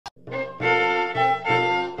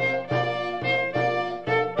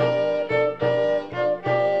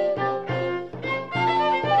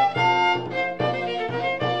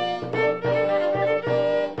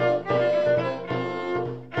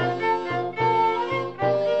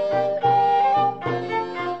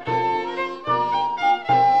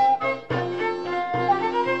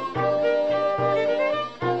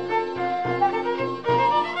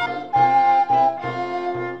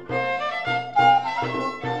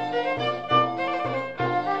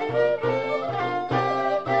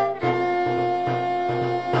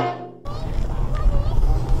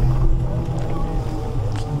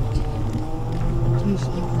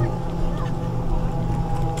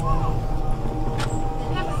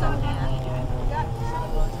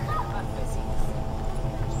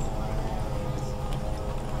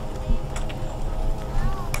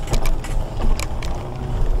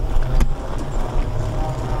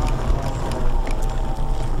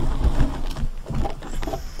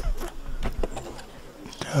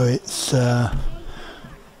So it's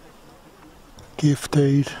gift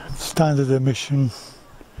aid, standard admission,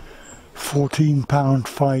 £14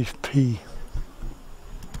 5p,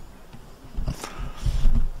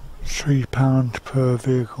 £3 per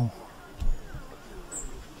vehicle.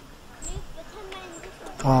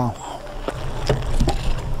 Wow.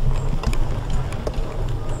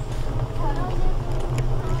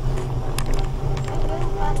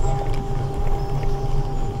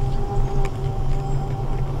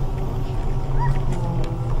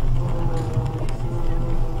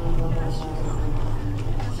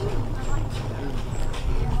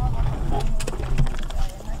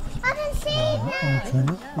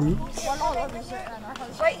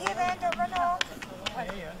 Right here, then, don't run off.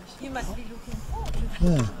 You must be looking forward to it.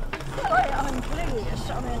 Yeah. I'm clueless.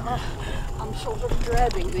 I mean, I'm sort of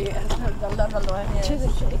dreading the level of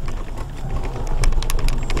activity.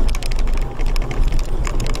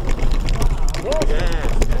 Yeah.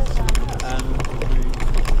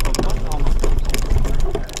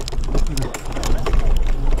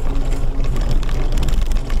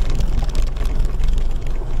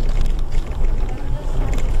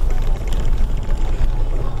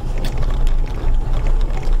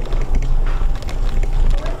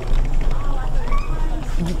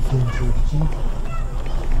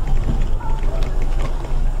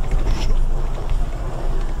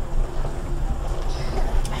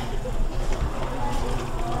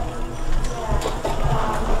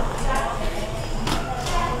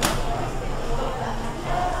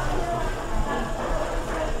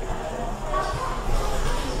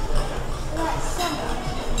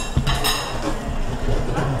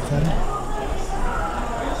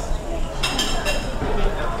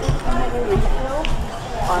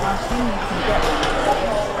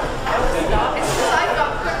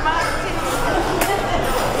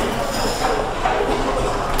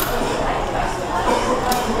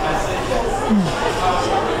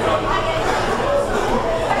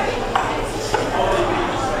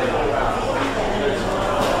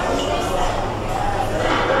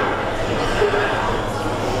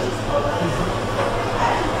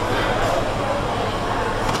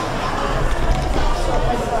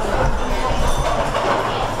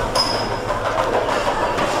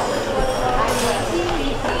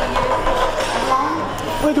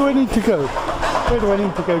 Where do I need to go? Where do I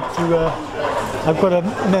need to go to? I've got a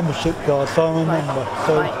membership card, so I'm a member.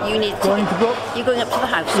 So right, you need to. You're going up to the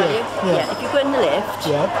house, yeah, are you? Yeah. If you go in the lift,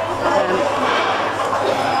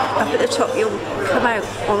 up at the top, you'll come out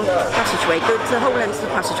on the passageway. Go to the whole length of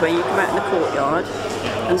the passageway. You come out in the courtyard,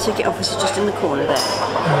 and the ticket office is just in the corner there.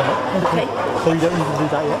 Right, okay. So you don't need to do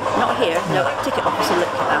that yet? Not here. No, ticket office will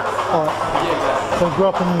look at that. All right. So go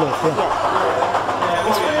up in the lift. Yeah.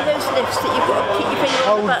 It's one of those lifts that you've got to keep your finger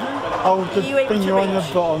on the button. Oh, the finger on the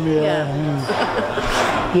bottom,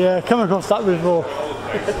 yeah. Yeah, come across that before.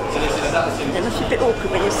 It must be a bit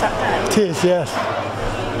awkward when you're sat down. It is, yes.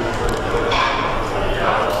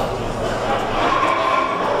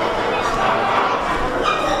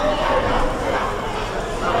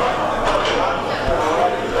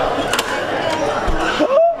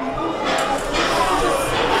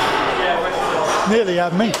 Nearly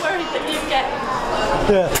had me. Worried that you get...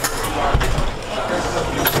 Yeah.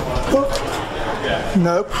 Oh.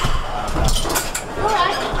 Nope.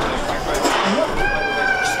 Alright.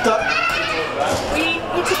 Stuck.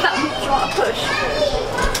 You took that much, you want to push?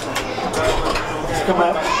 Come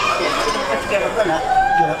out. Let's go and run up.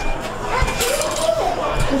 Yeah.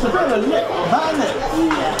 It's a bit of a lip, isn't it?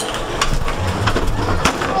 Yeah.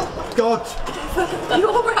 God. You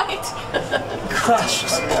alright?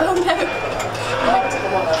 Crashed. Oh no.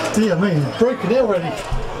 Dear me, broken it already.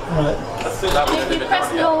 Right. You press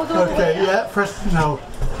no. Okay, yeah, press no.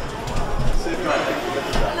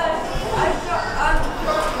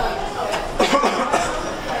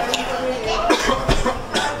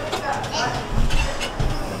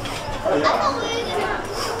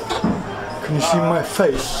 Can you see my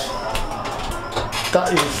face?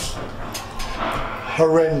 That is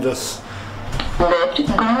horrendous. Lift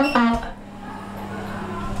going up.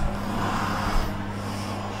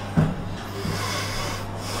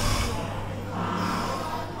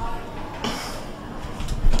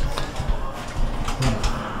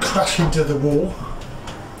 Crash into the wall.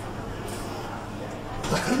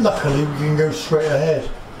 Luckily we can go straight ahead.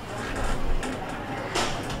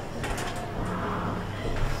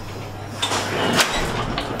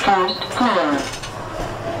 First floor.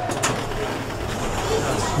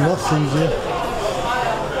 Lots easier.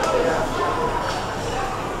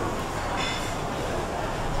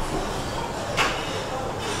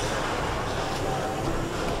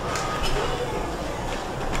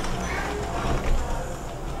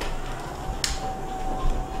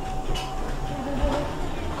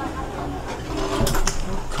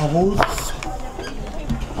 cobbles.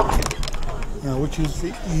 Now, which is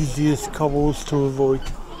the easiest cobbles to avoid?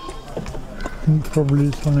 Probably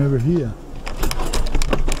this one over here.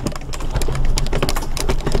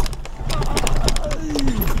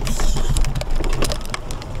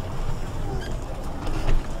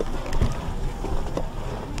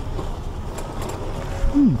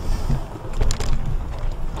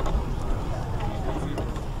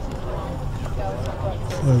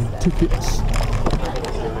 So, tickets.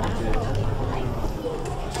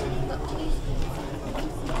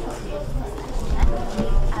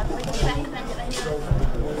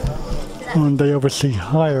 And they obviously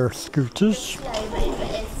hire scooters.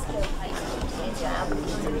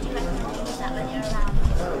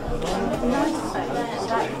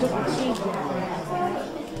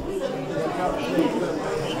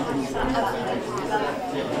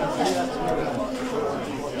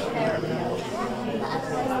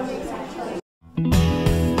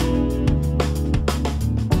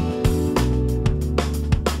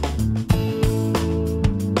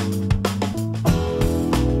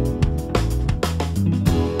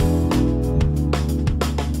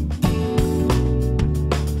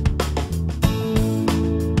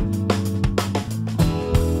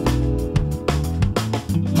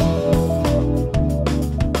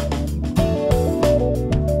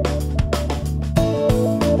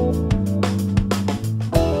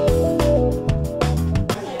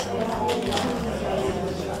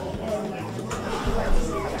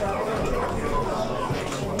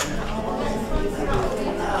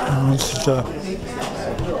 This is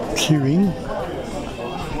queuing.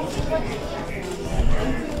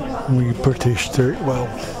 We British do it well.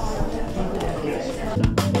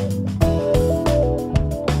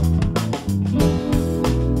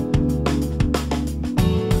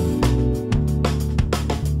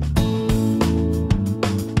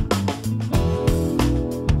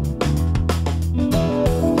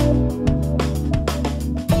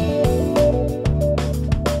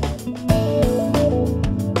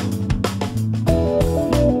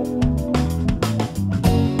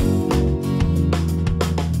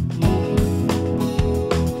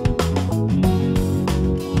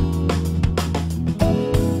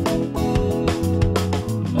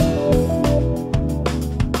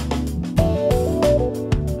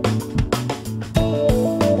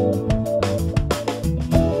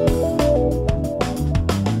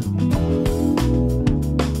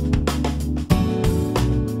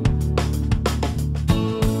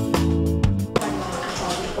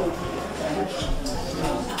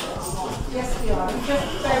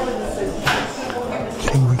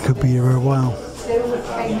 We could be here a while.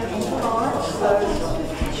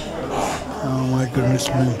 Oh my goodness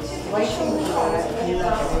me.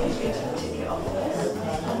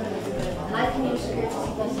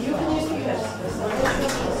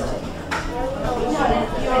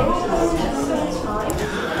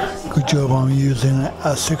 Good job I'm using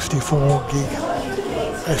a 64 gig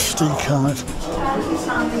SD card.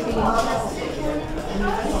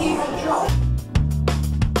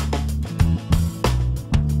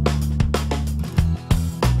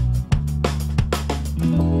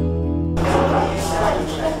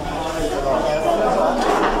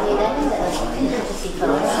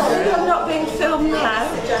 I'm not being filmed now.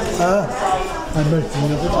 I'm making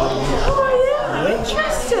another video. Oh yeah,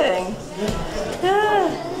 interesting. Yeah.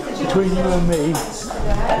 Between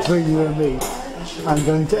you and me, I'm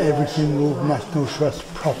going to every single National Trust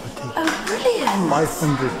property. Oh, brilliant.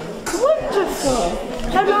 500. Wonderful.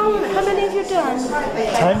 How many have you done? 10?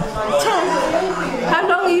 10.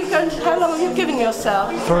 How long are you giving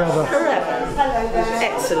yourself? Forever. Forever.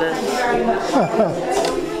 Excellent.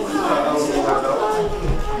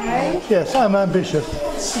 Yes, I'm ambitious.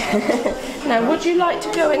 Now, would you like to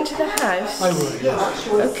go into the house? I would, yes.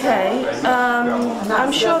 Okay.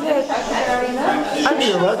 I'm sure they'll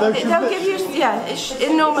give you. Yeah,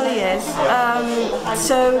 it normally is.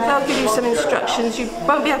 So they'll give you some instructions. You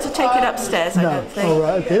won't be able to take it upstairs, I don't think. All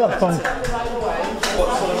right. Okay, that's fine.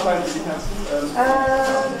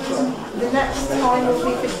 The next time will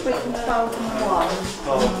be between 12 and 1.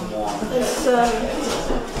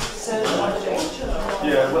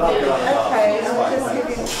 Okay, I'll just give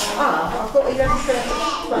you. I've got a young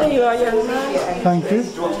person. There you are, young man. Thank you.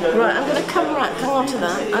 Right, I'm going to come round. Hang on to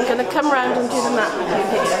that. I'm going to come round and do the map with you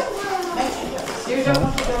here.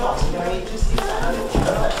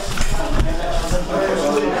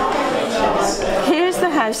 Here's the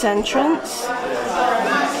house entrance.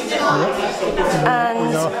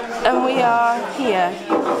 and we are here.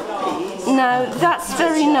 Now that's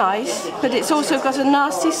very nice, but it's also got a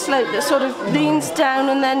nasty slope that sort of leans down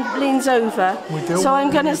and then leans over. So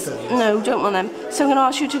I'm going to, no, don't want them. So I'm going to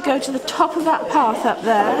ask you to go to the top of that path up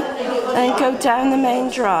there and go down the main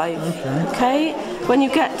drive. Okay? When you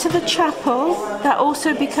get to the chapel, that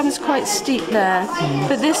also becomes quite steep there,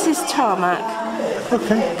 but this is tarmac.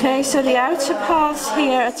 Okay, so the outer paths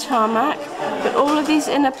here are tarmac, but all of these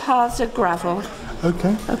inner paths are gravel.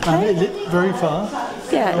 Okay. And is it very far?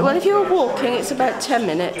 Yeah, well if you're walking it's about 10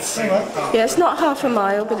 minutes. Yeah, it's not half a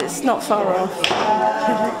mile, but it's not far off.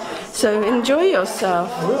 So enjoy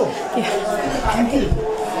yourself. I will. Yeah. Thank you.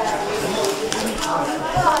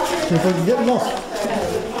 See if I can get lost.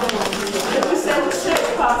 We sent a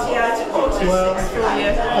search party out at 6:45 for you.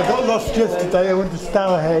 I got lost yesterday, I went to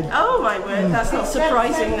Stourhead. Oh my word, that's not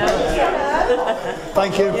surprising though.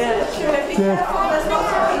 Thank you. Yeah, sure.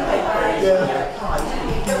 Yeah.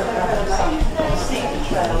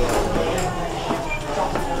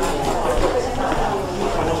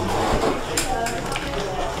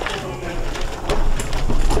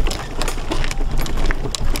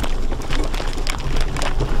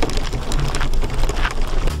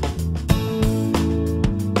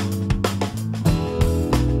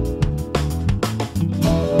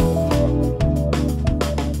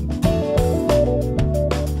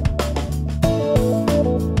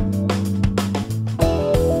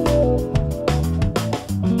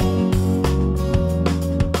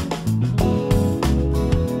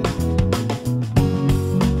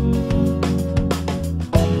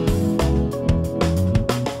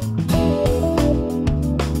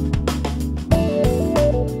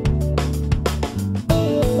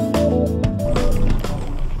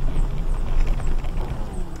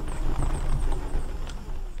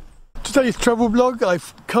 Today's travel vlog,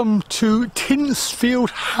 I've come to Tyntesfield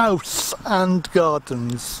House and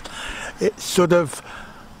Gardens. It's sort of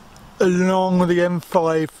along the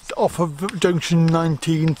M5 off of junction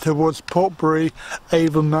 19 towards Portbury,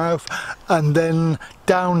 Avonmouth, and then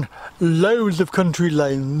down loads of country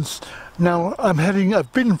lanes. Now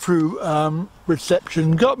I've been through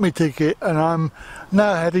reception, got my ticket, and I'm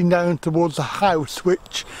now heading down towards the house,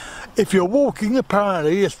 which if you're walking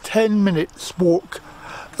apparently is 10 minutes walk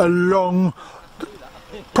along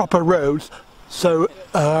proper roads. So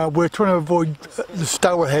we're trying to avoid the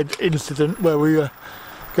Stourhead incident where we were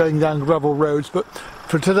going down gravel roads, but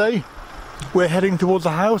for today we're heading towards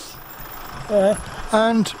the house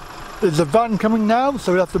and there's a van coming now,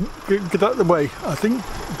 so we have to get out of the way, I think,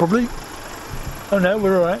 probably. Oh no,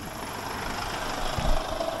 we're alright.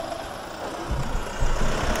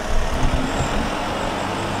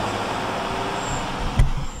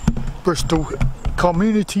 Bristol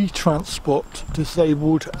Community Transport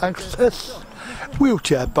Disabled Access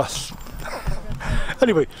Wheelchair Bus.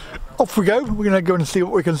 Anyway, off we go. We're going to go and see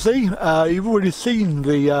what we can see. You've already seen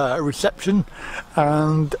the reception,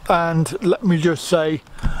 and let me just say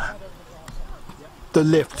the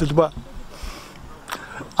lift as well.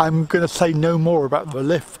 I'm going to say no more about the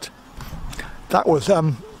lift. That was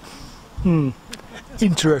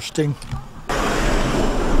interesting.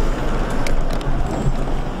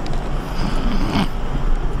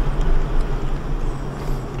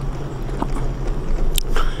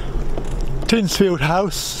 Tyntesfield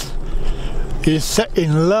House is set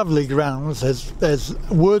in lovely grounds. There's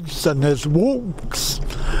woods and there's walks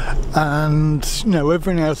and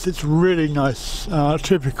everything else. It's really nice,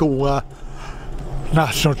 typical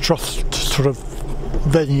National Trust sort of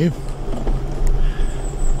venue,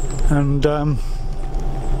 and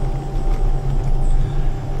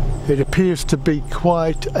it appears to be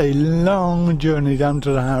quite a long journey down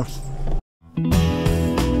to the house.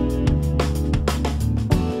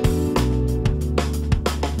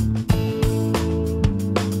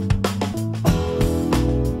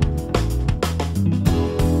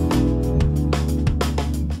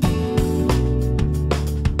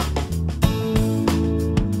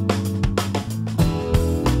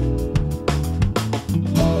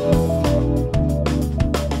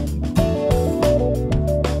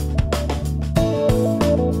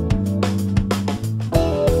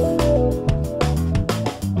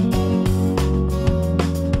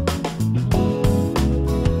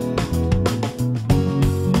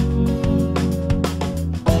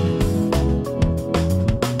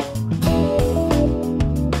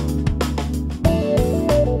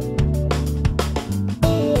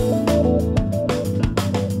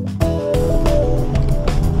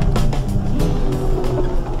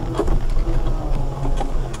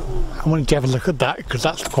 I wanted to have a look at that because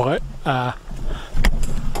that's quite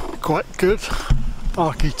good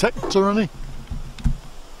architecturally.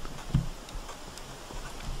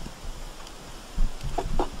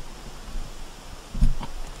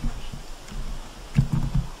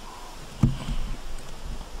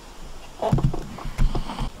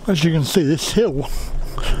 As you can see, this hill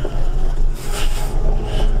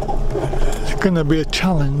is going to be a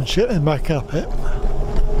challenge getting back up it.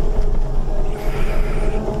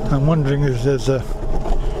 I'm wondering if there's a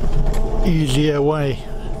easier way.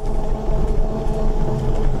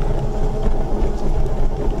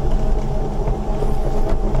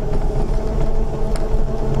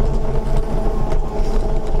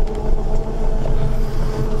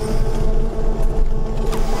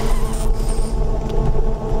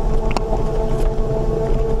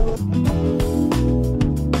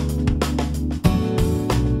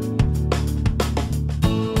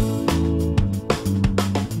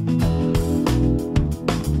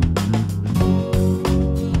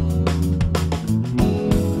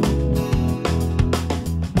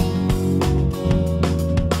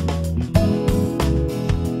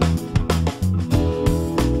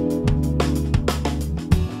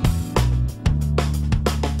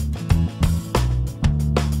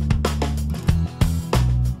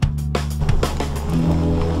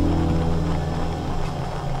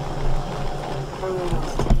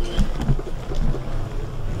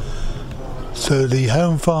 So the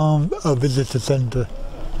home farm visitor centre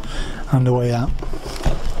on the way out.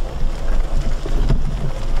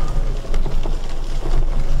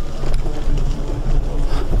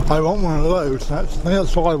 I want one of those,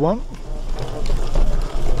 that's what I want.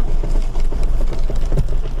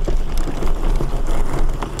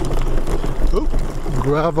 Oh,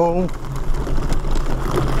 gravel.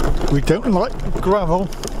 We don't like gravel.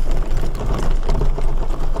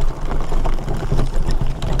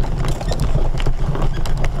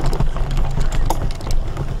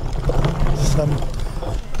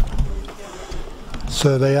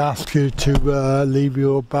 So they ask you to leave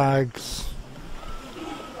your bags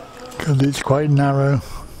because it's quite narrow.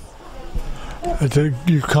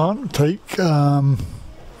 You can't take. Oh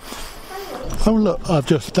look! I've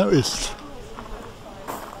just noticed.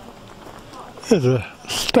 There's a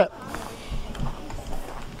step.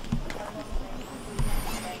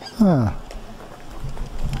 Ah,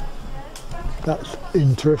 that's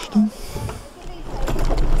interesting.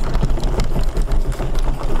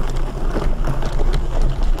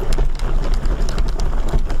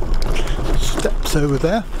 Steps over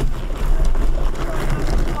there.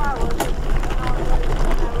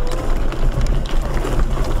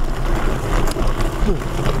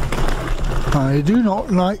 I do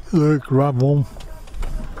not like the gravel.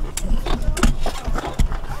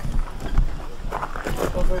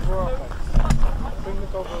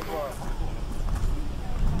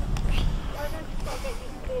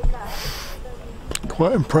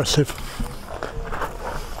 Quite impressive.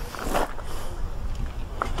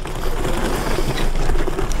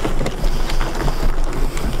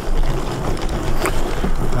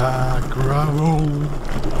 Gravel.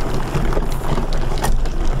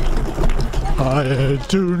 I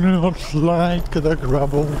do not like the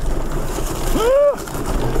gravel.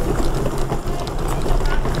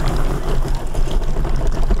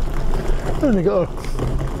 Only got a...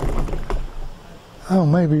 Oh,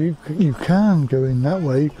 maybe you can go in that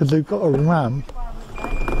way because they've got a ramp.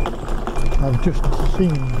 I've just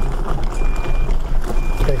seen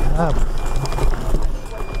they have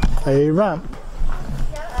a ramp.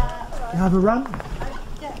 You have a ramp?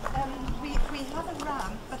 We have a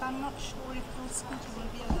ramp, but I'm not sure if those scooters will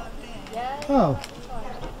be allowed in. Oh.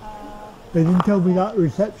 They didn't tell me that at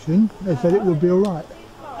reception. They said it would be alright.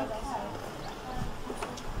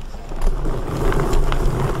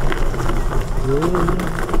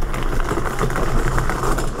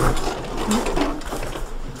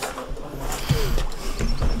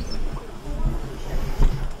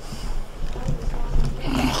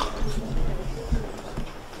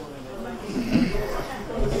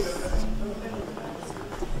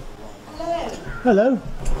 Hello.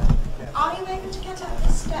 Are you able to get up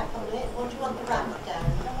the step on it, or do you want the ramp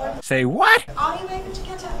down? Say what? Are you able to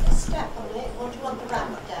get up the step on it, or do you want the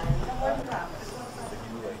ramp down?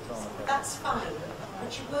 That's fine,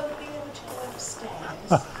 but you won't be able to go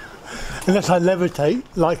upstairs. Unless I levitate,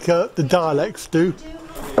 like the Daleks do.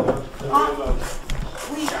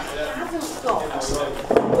 We haven't got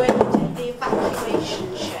where we did the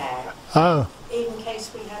evacuation chair. Oh. In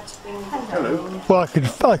case we had to bring them down. Well,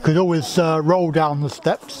 I could always roll down the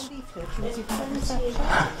steps.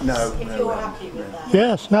 No. If you're happy with that.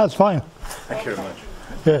 Yes, that's fine. Thank you very much.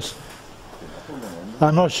 Yes.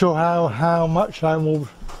 I'm not sure how much I will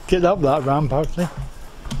get up that ramp actually.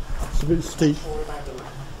 It's a bit steep. Do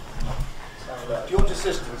you want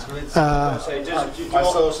assistance? I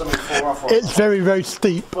saw something fall off. It's very, very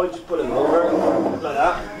steep. I just put it over like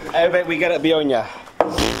that. How about we get it behind you?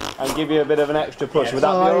 and give you a bit of an extra push. Would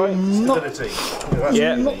that be alright?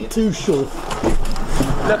 Not too sure.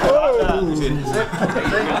 Look at that.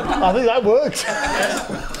 I think that worked.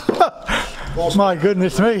 My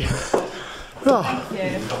goodness me. Oh,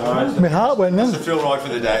 my heart went then. Doesn't feel right for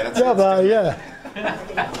the day. That's Yeah.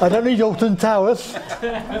 I don't need Alton Towers.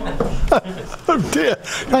 Oh dear.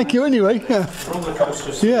 Thank you anyway. Yeah.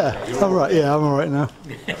 Yeah. All right. Yeah, I'm all right now.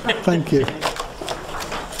 Thank you.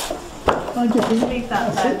 I'll just leave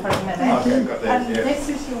that there for a minute. And this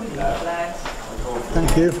is your leaflet.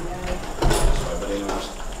 Thank you.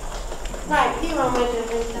 Right, you are my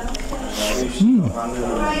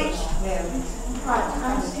Right.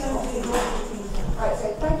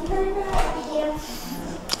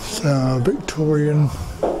 Victorian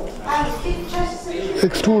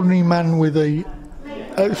extraordinary man with a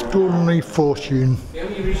extraordinary fortune. The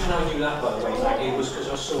only reason I knew that, by the way, Maggie, was because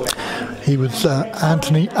I saw it. He was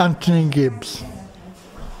Anthony Gibbs.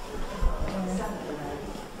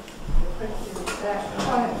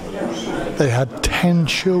 They had 10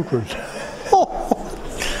 children.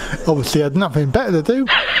 Obviously had nothing better to do.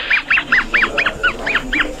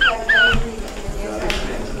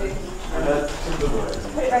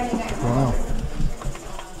 Wow.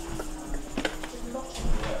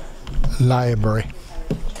 Library.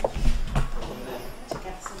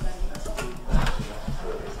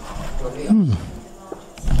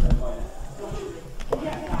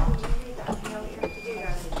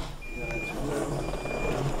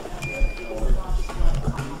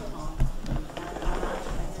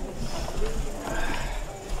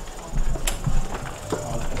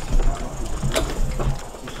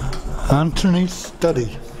 Anthony's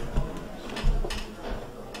study.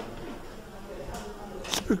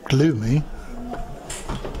 It's a bit gloomy.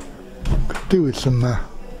 Could do with some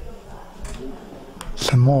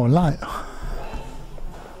more light.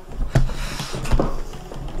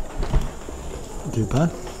 Not too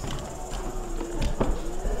bad.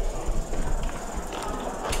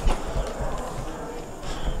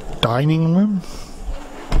 Dining room.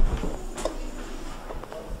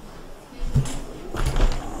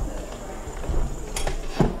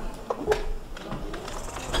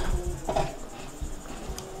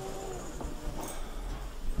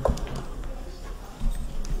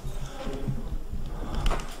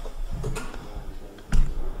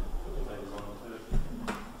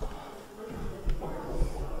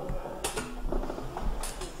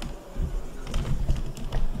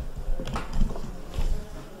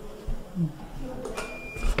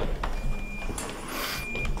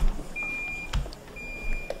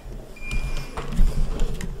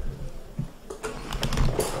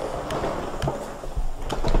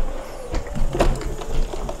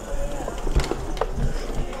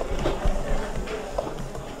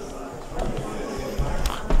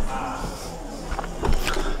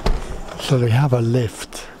 So they have a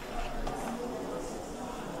lift.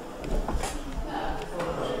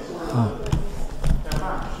 Oh.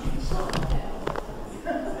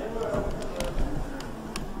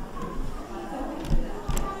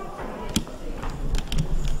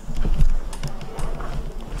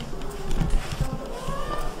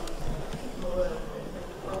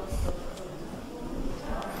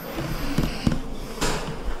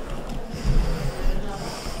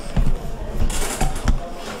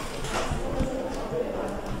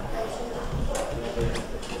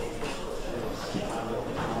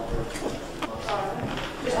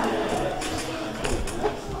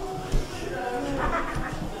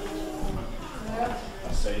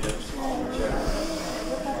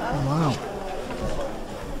 Wow.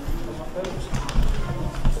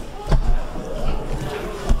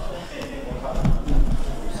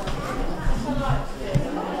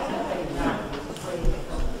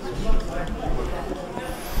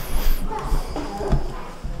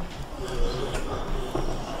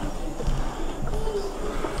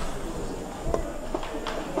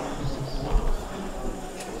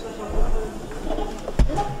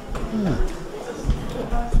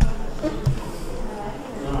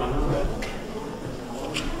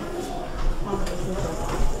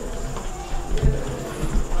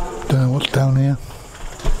 Don't know what's down here.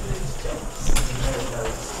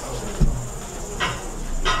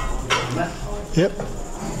 Yep.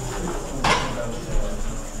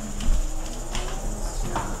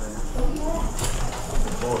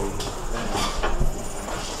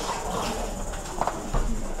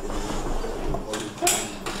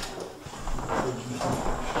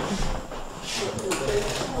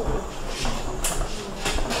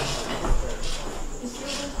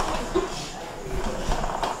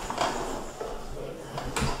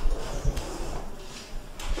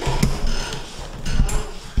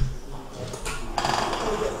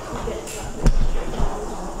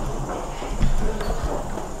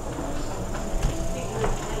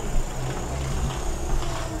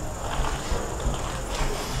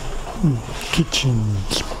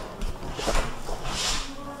 Kitchens.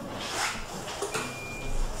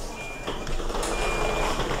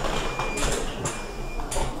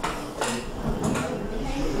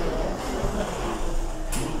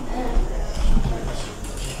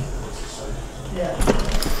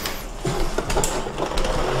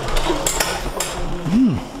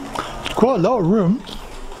 Quite a lot of room.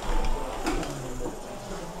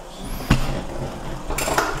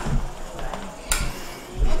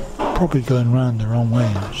 Probably going round the wrong way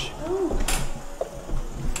actually.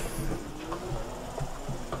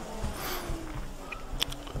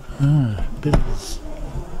 Bills.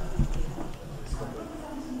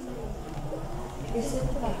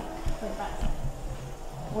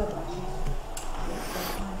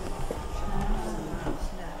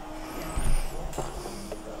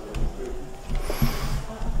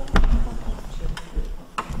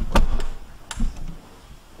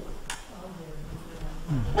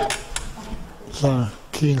 So,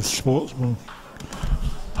 keen sportsman,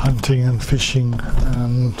 hunting and fishing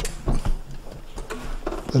and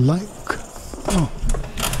the lake. Oh,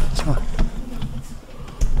 sorry.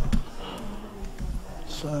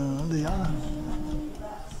 So, yeah.